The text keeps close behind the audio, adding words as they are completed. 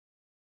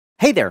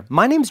Hey there,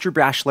 my name's Drew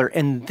Brashler,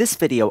 and in this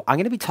video, I'm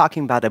going to be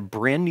talking about a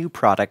brand new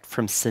product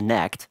from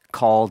Sonnect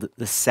called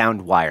the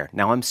SoundWire.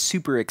 Now, I'm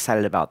super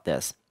excited about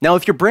this. Now,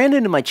 if you're brand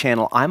new to my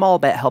channel, I'm all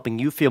about helping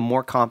you feel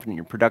more confident in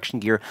your production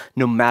gear,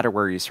 no matter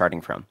where you're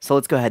starting from. So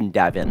let's go ahead and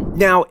dive in.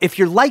 Now, if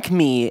you're like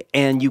me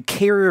and you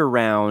carry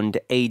around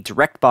a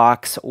direct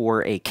box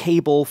or a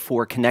cable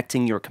for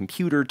connecting your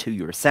computer to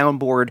your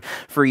soundboard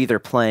for either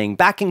playing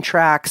backing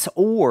tracks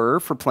or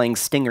for playing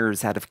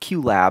stingers out of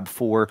QLab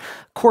for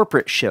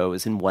corporate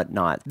shows and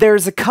whatnot,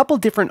 there's a couple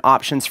different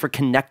options for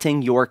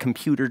connecting your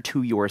computer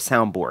to your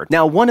soundboard.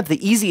 Now, one of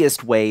the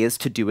easiest ways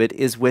to do it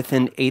is with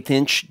an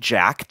 1/8"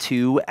 jack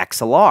to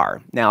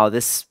XLR. Now,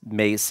 this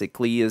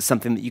basically is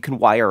something that you can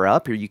wire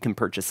up, or you can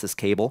purchase this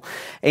cable,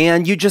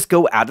 and you just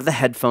go out of the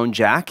headphone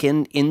jack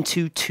and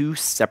into two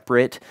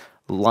separate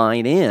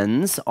line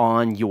ins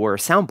on your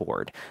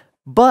soundboard.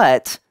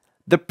 But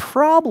the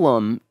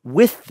problem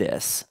with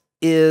this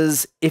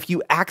is if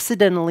you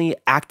accidentally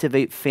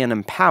activate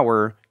phantom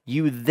power,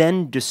 you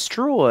then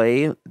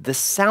destroy the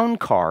sound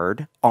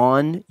card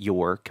on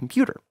your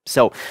computer.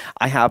 So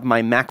I have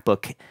my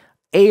MacBook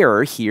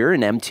Air here,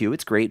 an M2.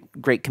 It's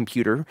great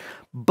computer.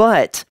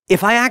 But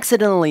if I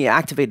accidentally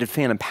activated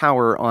phantom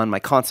power on my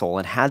console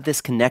and had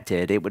this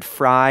connected, it would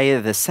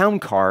fry the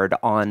sound card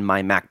on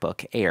my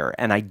MacBook Air,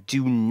 and I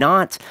do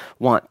not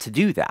want to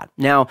do that.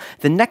 Now,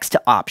 the next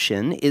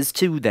option is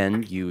to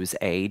then use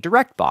a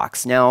direct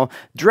box. Now,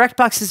 direct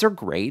boxes are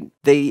great.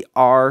 They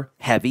are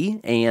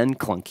heavy and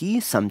clunky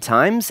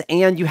sometimes,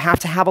 and you have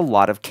to have a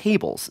lot of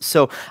cables.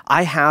 So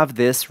I have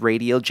this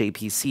Radial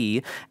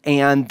JPC,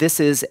 and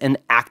this is an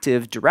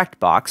active direct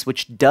box,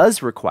 which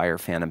does require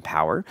phantom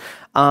power.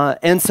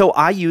 And so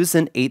I use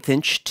an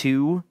 1/8"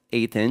 to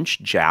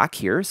 1/8" jack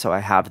here. So I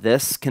have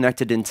this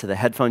connected into the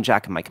headphone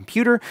jack of my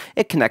computer.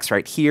 It connects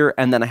right here.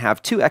 And then I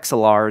have two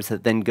XLRs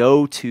that then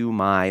go to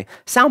my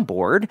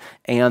soundboard.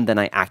 And then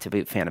I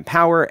activate phantom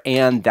power.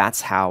 And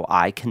that's how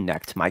I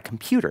connect my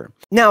computer.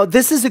 Now,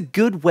 this is a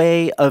good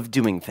way of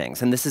doing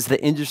things. And this is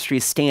the industry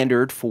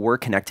standard for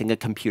connecting a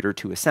computer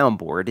to a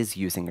soundboard, is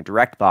using a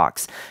direct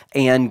box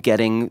and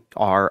getting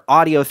our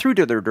audio through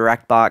to the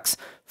direct box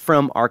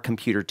from our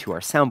computer to our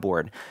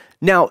soundboard.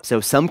 Now,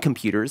 so some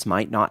computers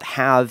might not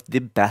have the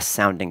best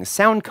sounding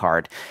sound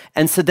card,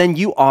 and so then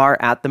you are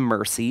at the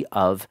mercy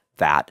of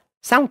that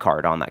sound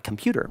card on that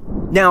computer.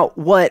 Now,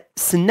 what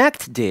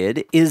Sonnect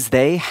did is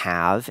they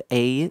have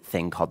a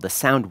thing called the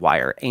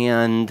SoundWire,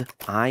 and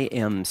I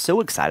am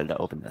so excited to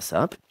open this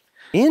up.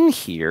 In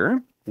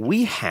here,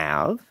 we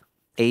have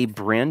a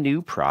brand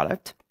new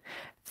product,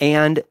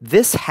 and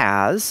this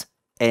has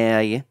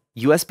a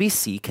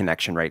USB-C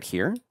connection right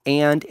here,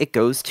 and it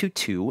goes to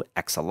two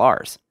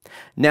XLRs.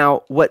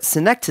 Now, what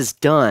Sonnect has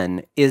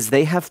done is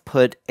they have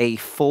put a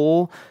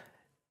full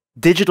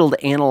digital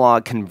to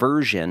analog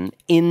conversion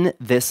in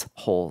this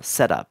whole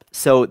setup.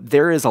 So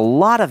there is a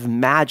lot of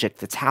magic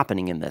that's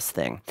happening in this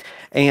thing.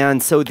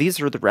 And so these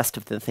are the rest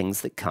of the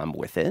things that come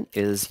with it,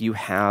 is you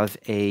have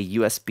a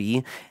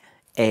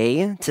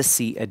USB-A to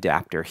C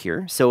adapter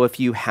here. So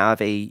if you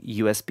have a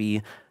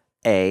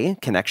USB-A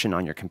connection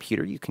on your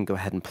computer, you can go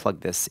ahead and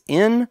plug this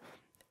in,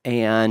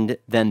 and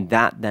then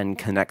that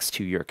connects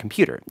to your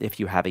computer. If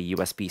you have a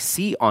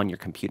USB-C on your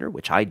computer,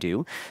 which I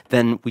do,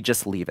 then we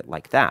just leave it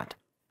like that.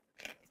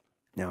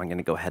 Now I'm going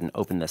to go ahead and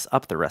open this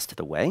up the rest of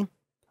the way,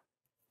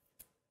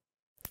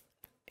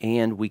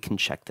 and we can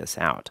check this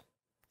out.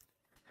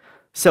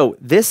 So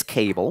this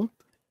cable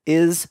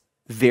is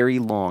very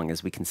long,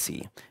 as we can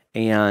see,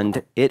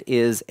 and it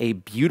is a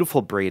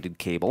beautiful braided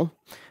cable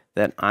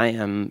that I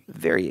am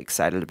very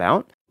excited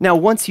about. Now,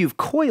 once you've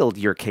coiled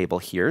your cable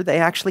here, they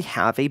actually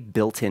have a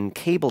built-in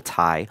cable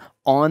tie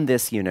on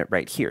this unit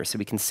right here. So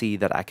we can see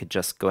that I could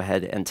just go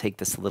ahead and take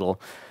this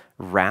little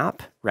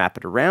wrap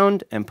it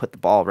around, and put the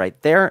ball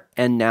right there,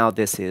 and now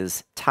this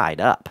is tied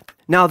up.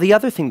 Now, the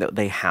other thing that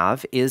they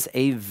have is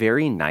a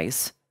very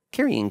nice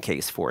carrying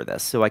case for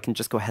this. So I can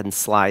just go ahead and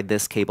slide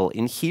this cable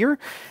in here,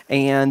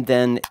 and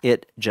then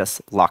it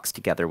just locks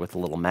together with a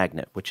little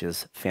magnet, which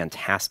is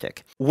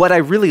fantastic. What I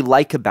really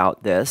like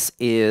about this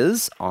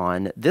is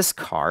on this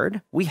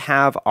card, we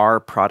have our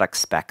product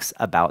specs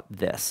about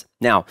this.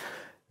 Now,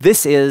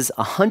 this is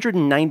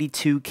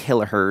 192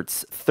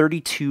 kilohertz,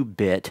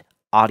 32-bit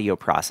audio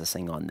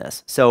processing on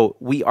this. So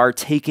we are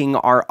taking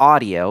our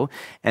audio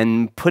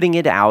and putting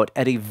it out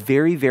at a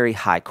very, very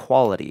high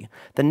quality.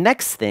 The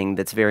next thing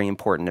that's very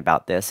important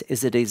about this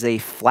is it is a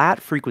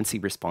flat frequency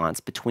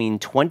response between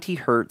 20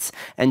 hertz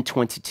and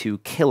 22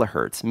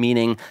 kilohertz,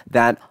 meaning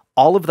that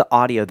all of the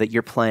audio that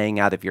you're playing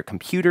out of your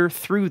computer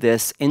through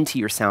this into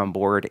your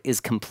soundboard is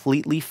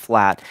completely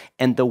flat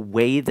and the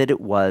way that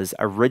it was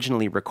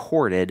originally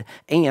recorded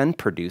and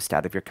produced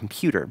out of your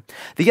computer.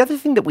 The other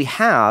thing that we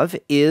have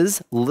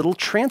is little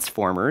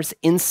transformers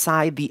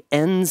inside the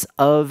ends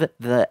of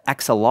the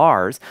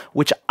XLRs,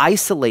 which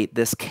isolate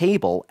this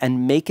cable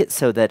and make it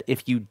so that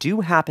if you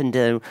do happen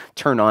to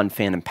turn on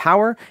phantom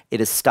power, it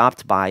is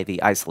stopped by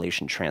the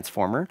isolation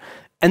transformer.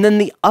 And then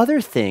the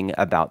other thing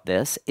about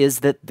this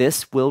is that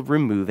this will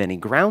remove any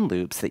ground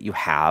loops that you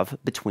have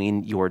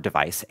between your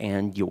device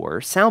and your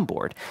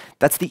soundboard.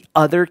 That's the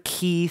other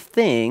key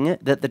thing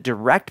that the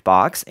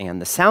DirectBox and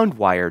the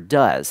SoundWire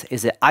does,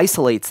 is it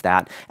isolates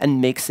that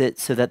and makes it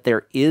so that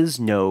there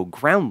is no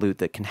ground loop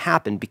that can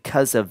happen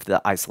because of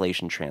the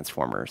isolation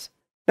transformers.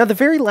 Now, the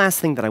very last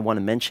thing that I want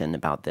to mention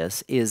about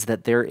this is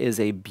that there is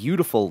a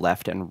beautiful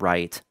left and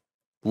right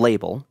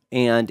label,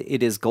 and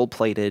it is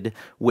gold-plated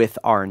with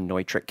our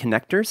Neutrik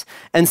connectors.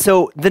 And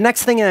so the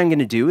next thing I'm going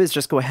to do is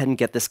just go ahead and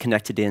get this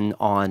connected in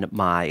on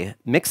my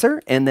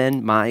mixer and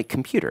then my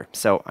computer.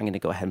 So I'm going to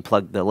go ahead and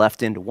plug the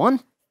left into 1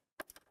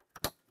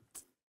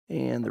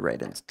 and the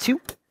right into 2.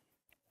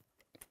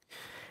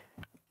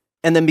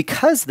 And then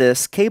because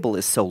this cable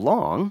is so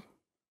long,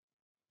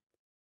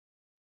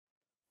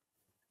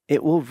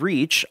 it will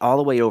reach all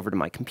the way over to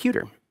my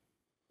computer.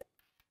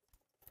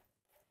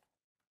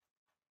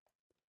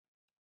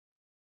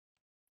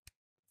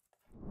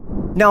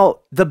 Now,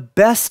 the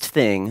best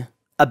thing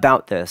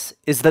about this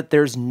is that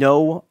there's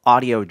no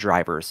audio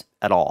drivers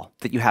at all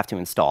that you have to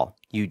install.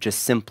 You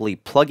just simply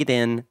plug it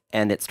in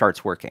and it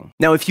starts working.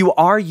 Now, if you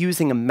are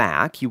using a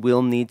Mac, you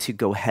will need to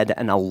go ahead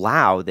and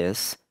allow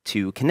this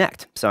to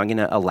connect. So I'm going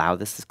to allow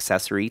this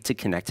accessory to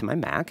connect to my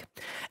Mac.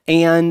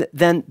 And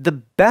then the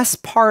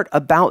best part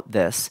about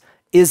this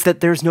is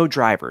that there's no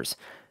drivers.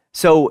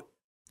 So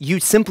you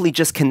simply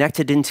just connect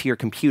it into your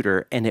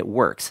computer and it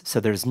works. So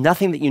there's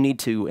nothing that you need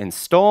to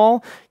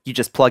install, you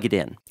just plug it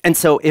in. And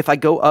so if I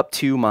go up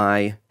to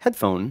my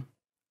headphone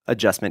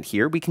adjustment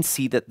here, we can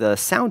see that the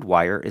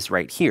SoundWire is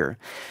right here.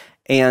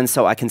 And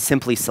so I can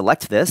simply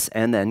select this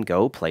and then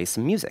go play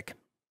some music.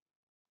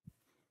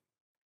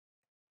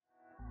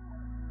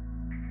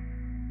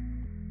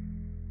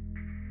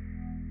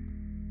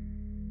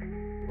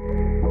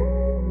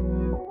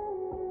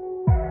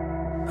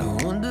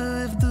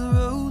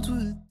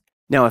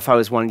 Now, if I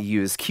was wanting to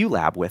use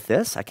QLab with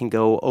this, I can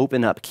go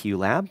open up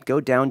QLab,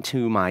 go down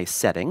to my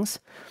settings,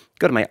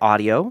 go to my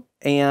audio,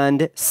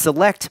 and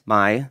select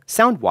my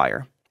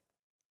SoundWire.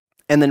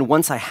 And then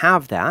once I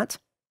have that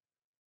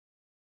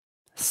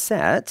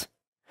set,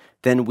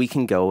 then we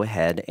can go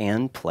ahead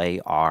and play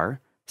our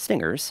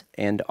stingers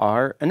and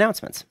our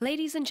announcements.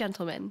 Ladies and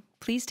gentlemen,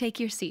 please take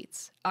your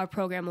seats. Our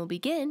program will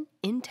begin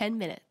in 10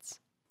 minutes.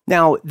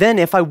 Now, then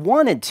if I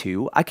wanted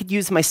to, I could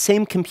use my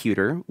same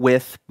computer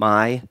with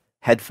my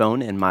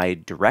headphone and my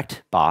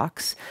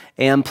DirectBox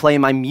and play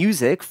my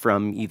music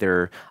from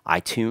either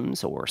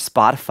iTunes or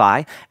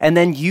Spotify, and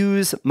then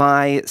use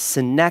my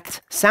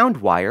Sonnect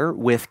SoundWire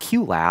with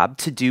QLab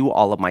to do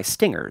all of my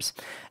stingers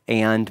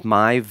and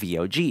my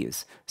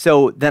VOGs.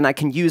 So then I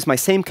can use my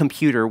same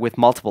computer with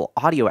multiple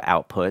audio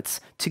outputs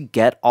to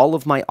get all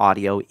of my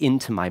audio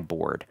into my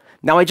board.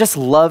 Now, I just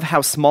love how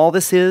small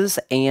this is,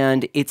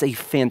 and it's a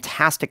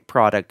fantastic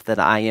product that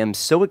I am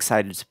so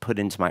excited to put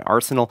into my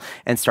arsenal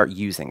and start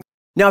using.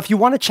 Now, if you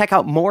want to check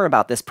out more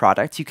about this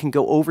product, you can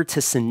go over to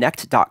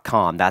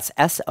Sonnect.com. That's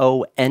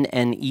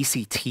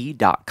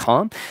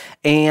Sonnect.com,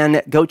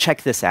 and go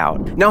check this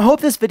out. Now, I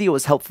hope this video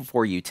was helpful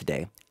for you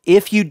today.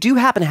 If you do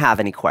happen to have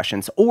any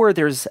questions, or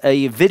there's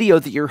a video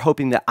that you're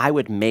hoping that I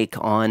would make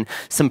on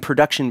some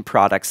production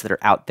products that are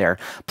out there,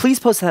 please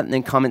post that in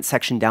the comment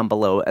section down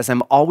below, as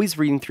I'm always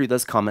reading through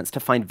those comments to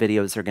find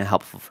videos that are going to be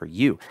helpful for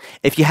you.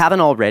 If you haven't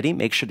already,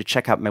 make sure to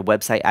check out my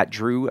website at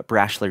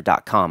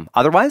drewbrashler.com.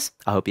 Otherwise,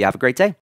 I hope you have a great day.